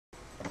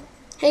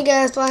Hey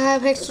guys, well, I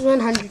have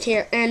X100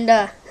 here, and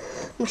I'm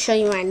going to show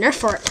you my Nerf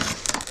Fort.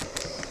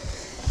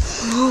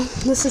 Well,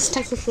 this is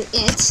technically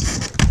it.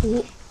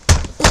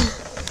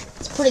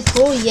 It's pretty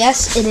cool,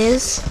 yes it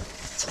is.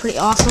 It's pretty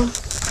awesome.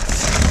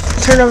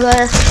 Turn over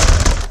there,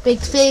 big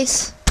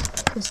face,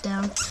 goes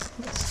down.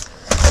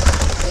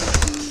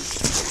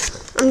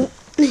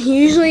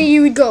 Usually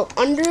you would go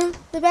under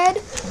the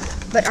bed,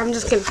 but I'm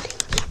just going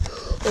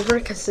to over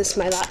because this is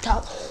my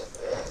laptop.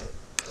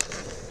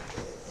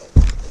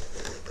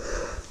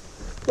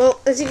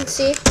 Well, as you can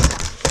see,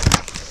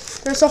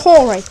 there's a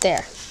hole right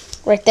there.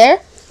 Right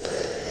there.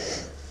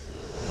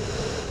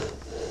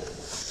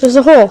 There's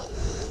a hole.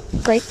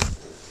 Right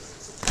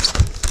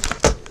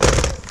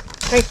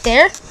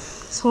there.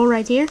 This hole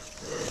right here.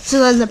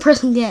 So then the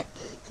person can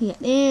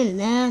get in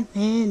and out,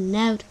 in and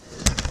out.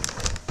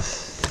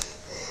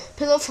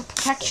 Pillow for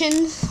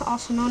protection,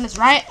 also known as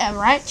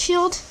riot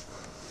shield.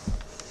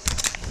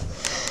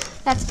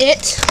 That's it.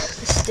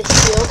 This is the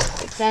shield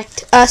to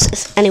protect us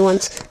if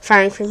anyone's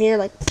firing from here,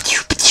 like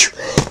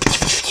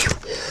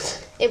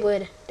it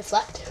would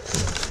deflect.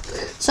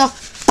 So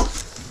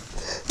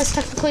that's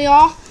technically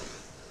all.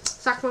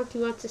 Sock Monkey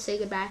wants to say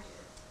goodbye.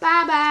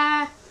 Bye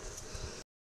bye.